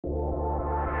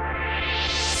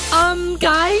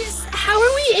Guys, how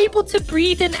are we able to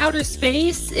breathe in outer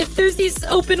space if there's these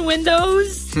open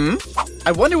windows?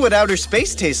 I wonder what outer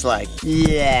space tastes like.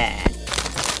 Yeah.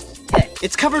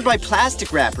 It's covered by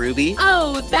plastic wrap, Ruby.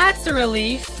 Oh, that's a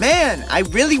relief. Man, I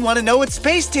really want to know what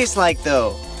space tastes like,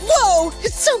 though. Whoa!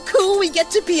 It's so cool we get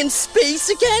to be in space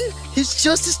again. It's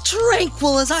just as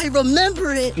tranquil as I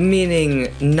remember it.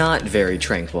 Meaning not very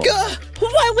tranquil.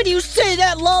 Why would you say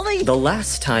that, Lolly? The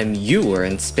last time you were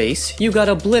in space, you got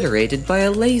obliterated by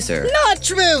a laser. Not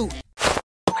true!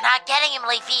 We're not getting him,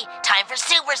 Leafy. Time for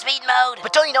super speed mode.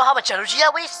 But don't you know how much energy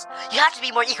that wastes? You have to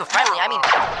be more eco-friendly.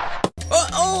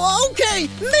 Okay.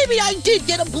 Maybe I did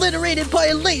get obliterated by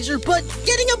a laser, but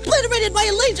getting obliterated by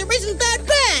a laser isn't that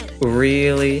bad.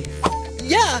 Really?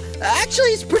 Yeah, actually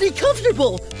it's pretty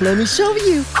comfortable. Let me show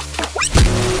you.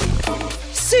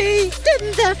 See?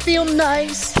 Didn't that feel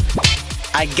nice?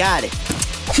 I got it.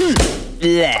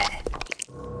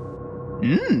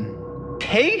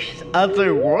 Tastes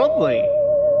otherworldly.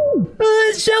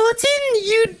 Gelatin,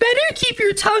 you'd better keep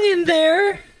your tongue in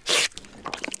there.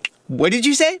 What did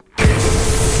you say?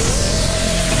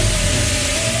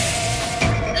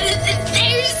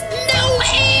 There's no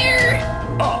air.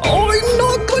 I'm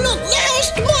not gonna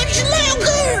last much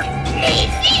longer.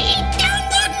 Leafy, don't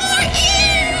want more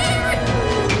air.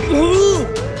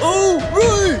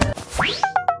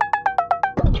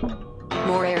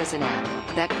 More air is an app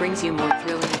that brings you more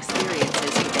thrilling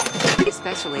experiences,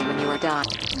 especially when you are dying.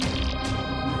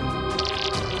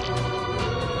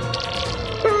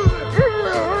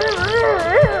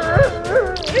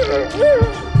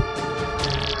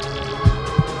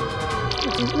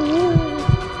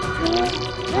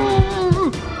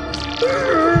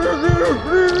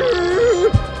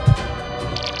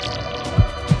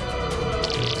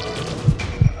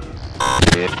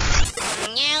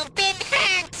 You've been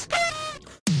hacked.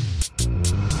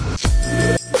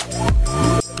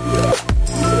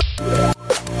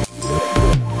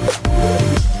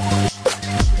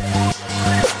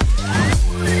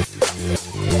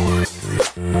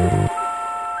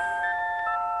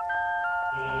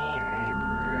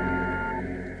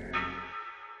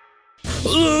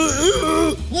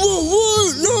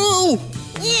 No!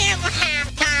 You have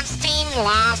Constantine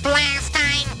lost last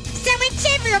time, so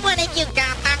whichever one of you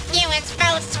got the fewest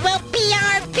votes will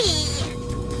PRP.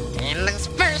 In this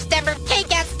first ever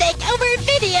cake at steak over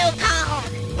video call,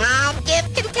 I'll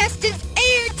give contestants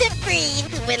air to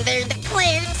breathe when they're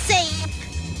declared safe.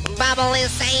 Bubble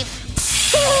is safe.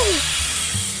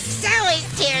 So is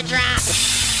Teardrop.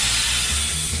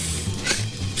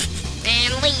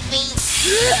 And Leafy.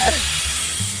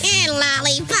 And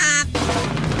Lollipop.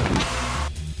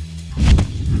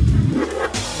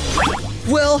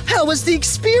 Well, how was the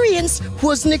experience?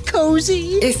 Wasn't it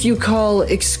cozy? If you call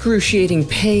excruciating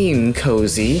pain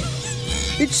cozy.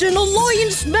 It's an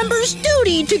Alliance member's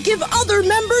duty to give other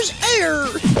members air.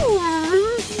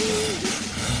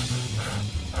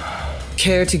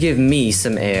 Care to give me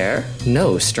some air?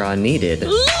 No straw needed.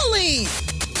 Lolly!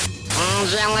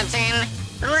 Gelatin,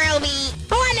 Ruby,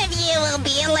 one of you will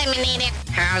be eliminated.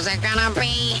 How's it gonna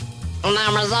be?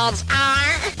 The results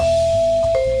are...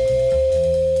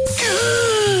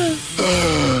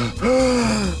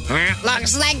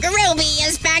 Looks like Ruby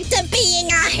is back to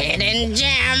being a hidden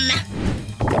gem.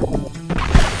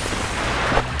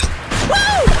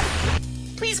 Woo!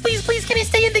 Please, can I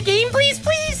stay in the game, please?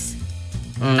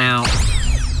 No.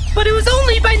 But it was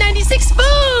only by 96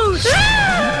 votes!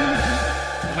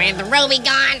 With Ruby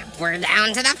gone, we're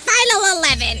down to the final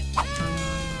 11.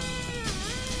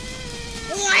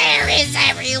 Where is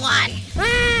everyone?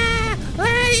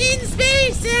 In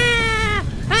space!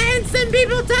 And some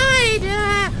people died!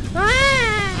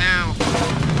 No.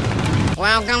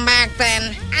 Welcome back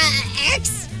then.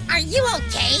 X, are you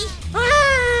okay?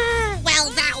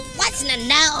 Well, that wasn't a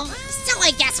no, so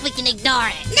I guess we can ignore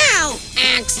it. No!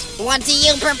 X, what do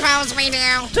you propose we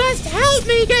do? Just help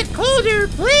me get colder,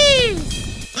 please!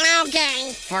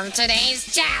 Okay, for today's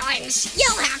challenge,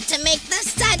 you'll have to make the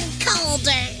sun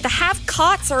colder. The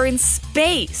half-cots are in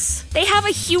space. They have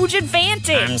a huge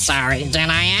advantage. I'm sorry, did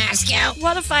I ask you?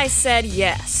 What if I said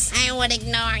yes? I would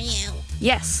ignore you.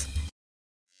 Yes.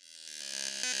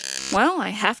 Well, I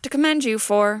have to commend you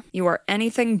for you are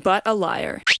anything but a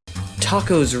liar.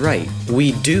 Taco's right.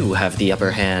 We do have the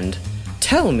upper hand.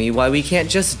 Tell me why we can't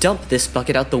just dump this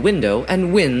bucket out the window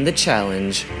and win the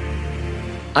challenge.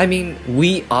 I mean,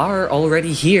 we are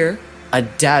already here. A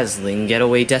dazzling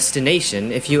getaway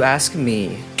destination, if you ask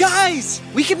me. Guys,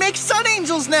 we can make sun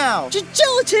angels now!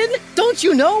 Gelatin, don't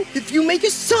you know? If you make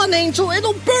a sun angel,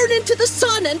 it'll burn into the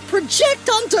sun and project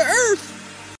onto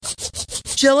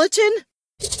Earth. Gelatin?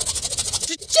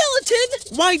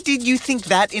 Gelatin! Why did you think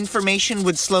that information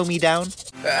would slow me down?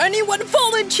 Anyone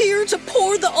volunteer to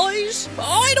pour the ice?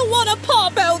 I don't want to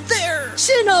pop out there!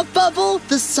 Chin up, Bubble.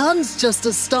 The sun's just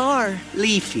a star.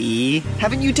 Leafy,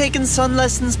 haven't you taken sun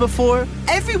lessons before?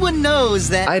 Everyone knows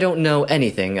that... I don't know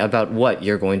anything about what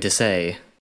you're going to say.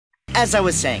 As I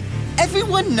was saying,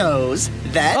 everyone knows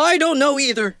that... I don't know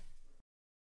either.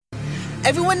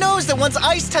 Everyone knows that once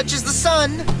ice touches the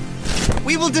sun,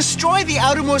 we will destroy the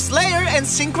outermost layer and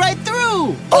sink right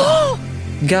through! Oh!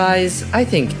 Guys, I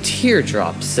think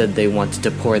Teardrop said they wanted to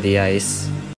pour the ice.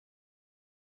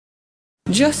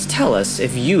 Just tell us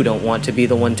if you don't want to be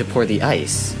the one to pour the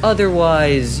ice.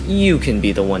 Otherwise, you can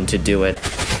be the one to do it.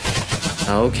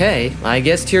 Okay, I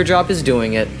guess Teardrop is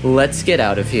doing it. Let's get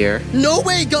out of here. No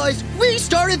way, guys! We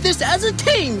started this as a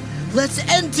team! Let's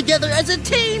end together as a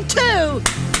team, too!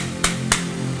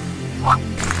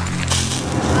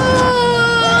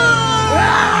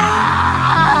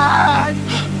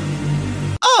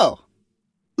 Oh!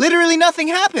 Literally nothing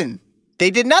happened. They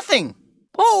did nothing.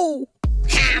 Oh!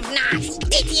 Have-nots,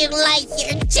 did you like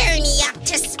your journey up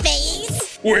to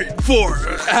space? Wait,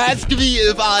 ask me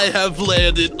if I have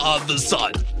landed on the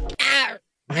sun.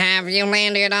 Have you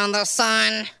landed on the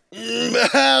sun?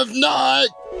 Have not.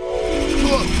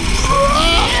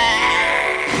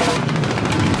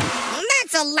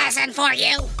 That's a lesson for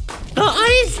you. The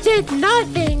ice did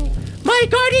nothing. My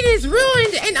garden is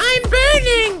ruined and I'm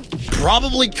burning.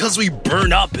 Probably because we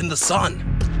burn up in the sun.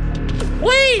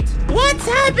 Wait, what's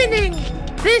happening?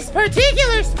 This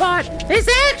particular spot is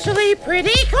actually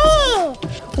pretty cool.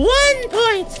 1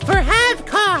 point for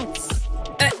have-cots.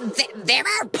 There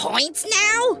are points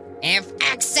now? If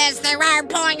X says there are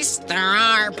points, there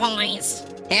are points.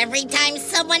 Every time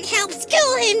someone helps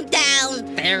cool him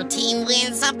down, their team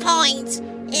wins a point.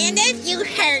 And if you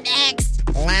hurt X,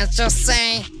 let's just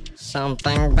say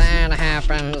something bad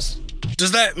happens.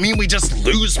 Does that mean we just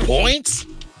lose points?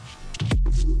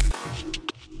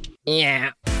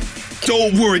 Yeah.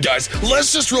 Don't worry, guys.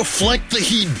 Let's just reflect the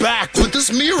heat back with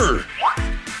this mirror.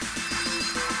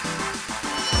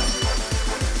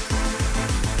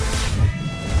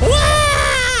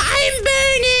 I'm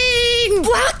burning!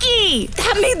 Blocky!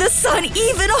 That made the sun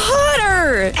even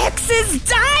hotter! X is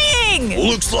dying!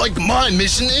 Looks like my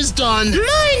mission is done.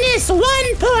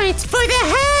 -1 point for the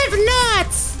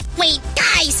have-nots! Wait,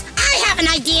 guys, I have an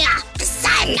idea. The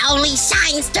sun only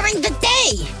shines during the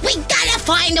day. We gotta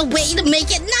find a way to make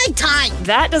it nighttime.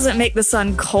 That doesn't make the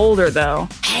sun colder, though.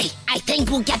 Hey, I think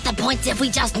we'll get the points if we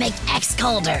just make X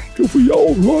colder. If we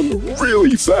all run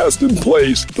really fast in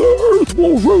place, the Earth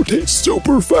will rotate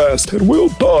super fast and we'll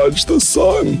dodge the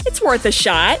sun. It's worth a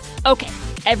shot. Okay,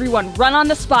 everyone run on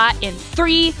the spot in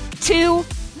 3, 2,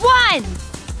 1!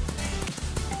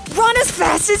 Run as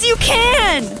fast as you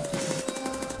can!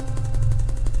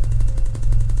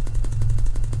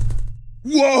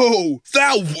 Whoa,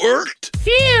 that worked?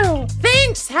 Phew!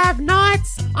 Thanks,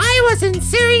 have-nots. I was in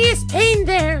serious pain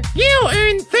there. You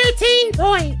earned 13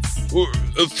 points.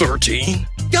 13?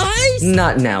 Guys?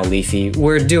 Not now, Leafy.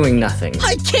 We're doing nothing.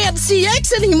 I can't see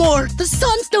X anymore! The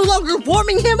sun's no longer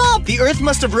warming him up! The Earth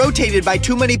must have rotated by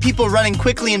too many people running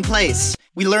quickly in place.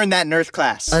 We learned that in Earth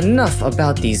class. Enough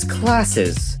about these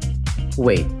classes.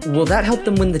 Wait, will that help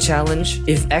them win the challenge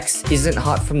if X isn't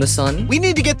hot from the sun? We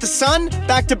need to get the sun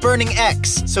back to burning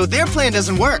X, so their plan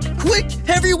doesn't work. Quick,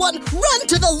 everyone, run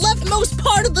to the leftmost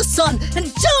part of the sun and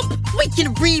jump! We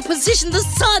can reposition the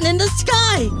sun in the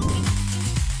sky!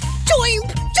 Joimp!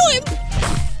 Joimp!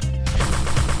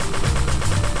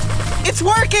 It's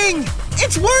working!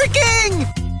 It's working!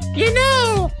 You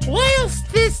know, whilst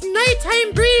this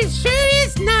nighttime breeze sure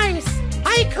is nice,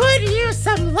 I could use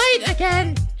some light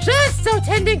again. Just so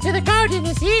tending to the garden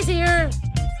is easier.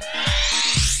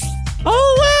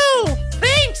 Oh, wow!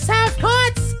 Thanks,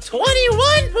 have-cots!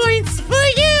 21 points for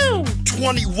you!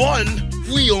 21?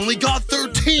 We only got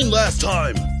 13 last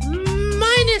time.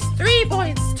 -3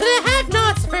 points to the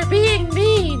have-nots for being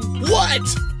mean. What?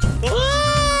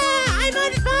 I'm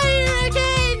on fire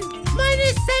again!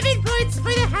 -7 points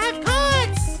for the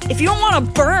have-cots! If you don't want to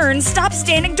burn, stop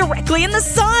standing directly in the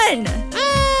sun!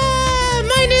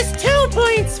 -2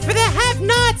 points for the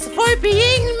have-nots for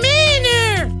being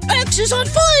meaner! X is on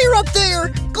fire up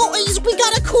there! Guys, we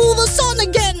gotta cool the sun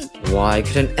again! Why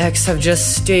couldn't X have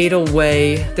just stayed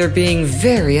away? They're being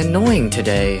very annoying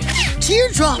today.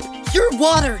 Teardrop, you're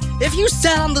water. If you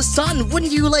sat on the sun,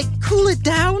 wouldn't you, cool it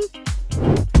down?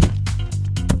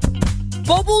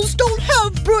 Bubbles don't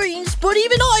have brains, but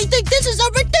even I think this is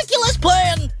a ridiculous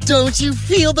plan! Don't you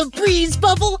feel the breeze,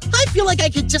 Bubble? I feel like I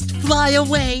could just fly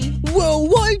away. Well,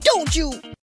 why don't you?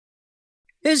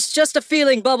 It's just a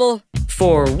feeling, Bubble.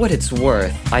 For what it's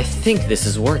worth, I think this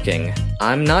is working.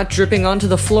 I'm not dripping onto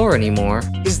the floor anymore.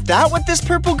 Is that what this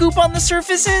purple goop on the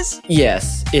surface is?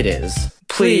 Yes, it is.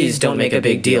 Please don't make a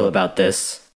big deal about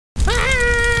this. The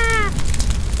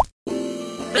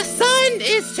sun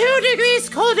is 2 degrees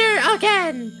colder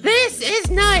again. This is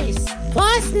nice.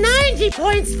 Plus 90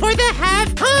 points for the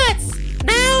half-cuts.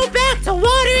 Now back to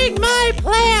watering my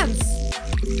plants.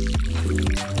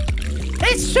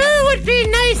 It sure would be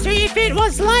nicer if it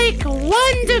was like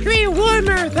 1 degree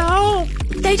warmer, though.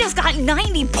 They just got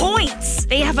 90 points.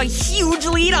 They have a huge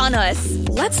lead on us.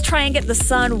 Let's try and get the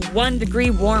sun 1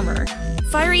 degree warmer.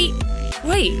 Fiery,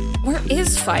 wait, where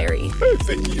is Fiery? I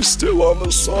think he's still on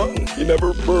the sun. He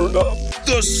never burned up.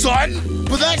 The sun?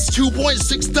 But that's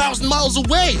 2.6 thousand miles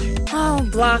away. Oh,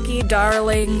 Blocky,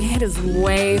 darling, it is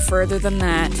way further than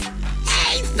that.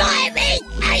 Hey, Fiery!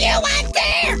 Are you out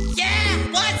there? Yeah,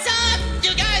 what's up?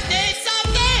 You guys need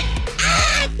something?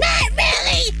 Not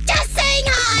really! Just saying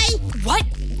hi! What?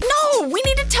 No, we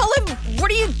need to tell him.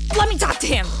 Let me talk to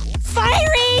him.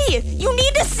 Fiery! You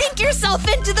need to sink yourself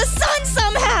into the sun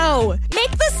somehow!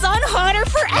 Make the sun hotter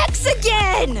for X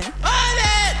again! On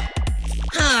it!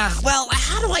 Well,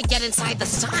 how do I get inside the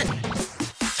sun?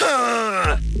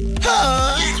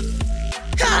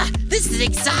 This is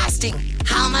exhausting.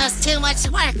 Almost too much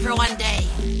work for one day.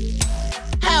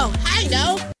 Oh, I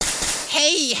know.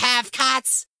 Hey,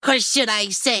 half-cots. Or should I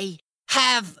say,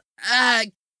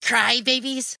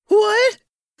 crybabies? What?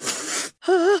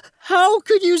 How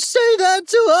could you say that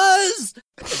to us?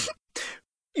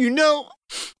 You know,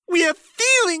 we have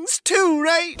feelings too,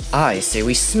 right? I say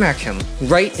we smack him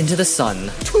right into the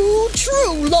sun. Too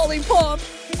true, Lollipop.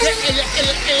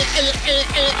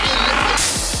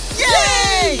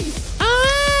 Yay!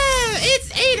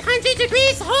 It's 800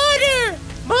 degrees hotter.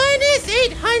 Minus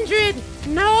 800.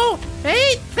 No,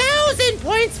 8,000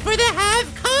 points for the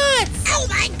half-cuts. Oh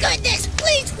my goodness,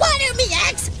 please water me,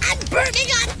 X! I'm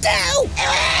burning up too!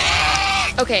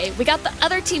 Okay, we got the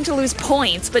other team to lose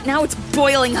points, but now it's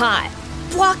boiling hot.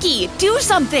 Blocky, do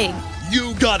something!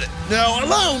 You got it. Now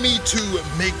allow me to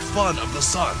make fun of the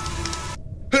sun.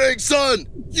 Hey, sun,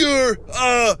 you're,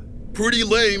 pretty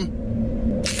lame.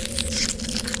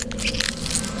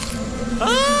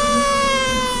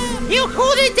 You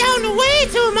cooled it down way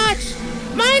too much.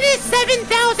 Minus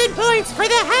 7,000 points for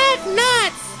the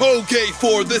half-nuts. Okay,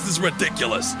 Ford, this is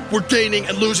ridiculous. We're gaining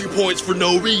and losing points for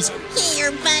no reason.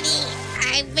 Here, buddy.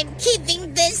 I've been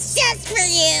keeping this just for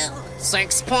you.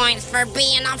 6 points for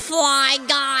being a fly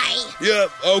guy. Yeah,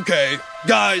 okay.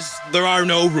 Guys, there are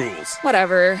no rules.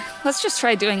 Whatever. Let's just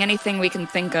try doing anything we can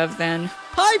think of then.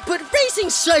 I put racing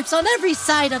stripes on every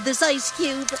side of this ice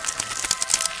cube.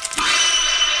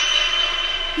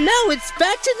 Now it's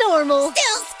back to normal.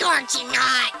 Still scorching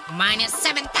hot. Minus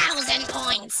 7,000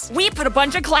 points. We put a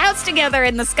bunch of clouds together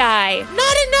in the sky.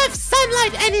 Not enough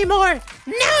sunlight anymore.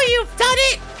 Now you've done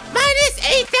it. Minus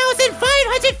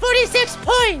 8,546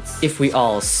 points. If we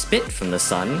all spit from the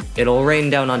sun, it'll rain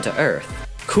down onto Earth,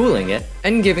 cooling it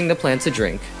and giving the plants a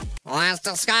drink. Well, that's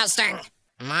disgusting.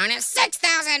 Minus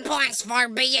 6,000 points for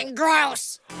being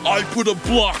gross. I put a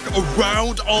block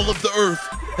around all of the Earth,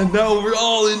 and now we're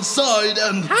all inside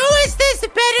and... How is this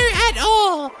better at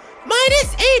all?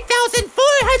 Minus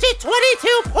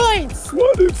 8,422 points.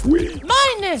 What if we...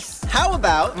 Minus. How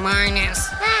about... Minus.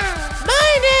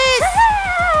 Minus.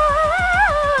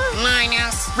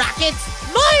 Minus. Rockets.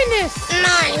 Minus.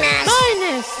 Minus.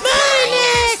 Minus.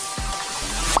 Minus.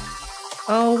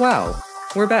 Oh wow,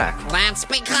 we're back. That's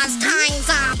because time's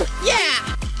up.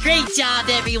 Yeah! Great job,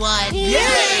 everyone. Yay!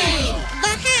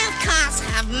 The half-costs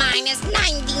have minus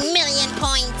 90 million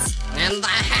points. And the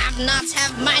have-nots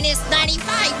have minus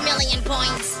 95 million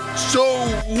points. So,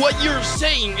 what you're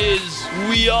saying is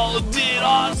we all did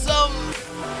awesome?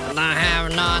 The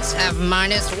have-nots have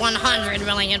minus 100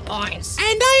 million points.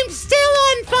 And I'm still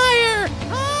on fire!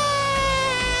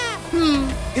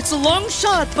 It's a long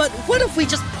shot, but what if we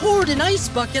just poured an ice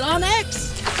bucket on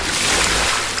X?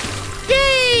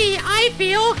 Yay! I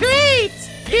feel great!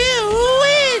 You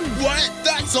win! What?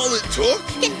 That's all it took?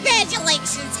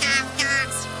 Congratulations,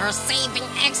 have-nots, for saving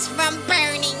X from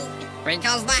burning.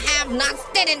 Because the have-nots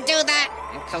didn't do that,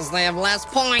 because they have less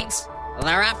points.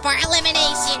 They're up for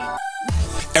elimination.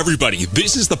 Everybody,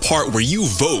 this is the part where you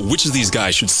vote which of these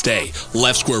guys should stay.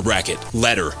 Left square bracket,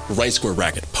 letter, right square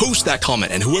bracket. Post that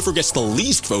comment, and whoever gets the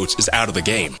least votes is out of the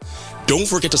game. Don't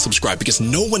forget to subscribe because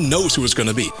no one knows who it's going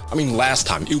to be. I mean, last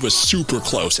time it was super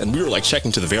close and we were like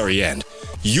checking to the very end.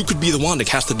 You could be the one to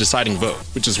cast the deciding vote,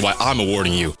 which is why I'm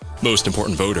awarding you Most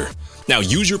Important Voter. Now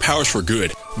use your powers for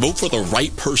good, vote for the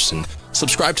right person,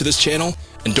 subscribe to this channel,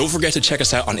 And don't forget to check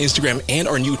us out on Instagram and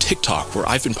our new TikTok, where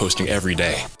I've been posting every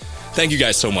day. Thank you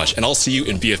guys so much, and I'll see you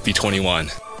in BFB 21.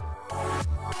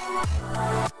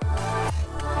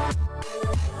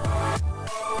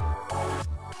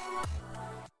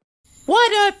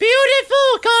 What a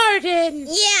beautiful garden!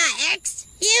 Yeah, X,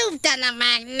 you've done a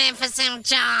magnificent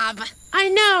job. I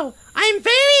know. I'm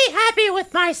very happy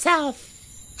with myself.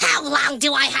 How long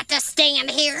do I have to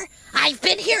stand here? I've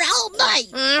been here all night.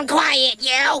 Quiet,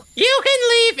 you. You can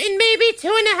leave in maybe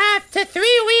 2.5 to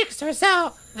 3 weeks or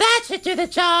so. That should do the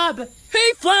job.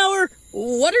 Hey, Flower,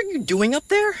 what are you doing up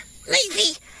there?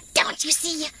 Leafy, don't you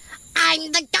see?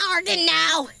 I'm the garden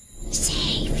now. See?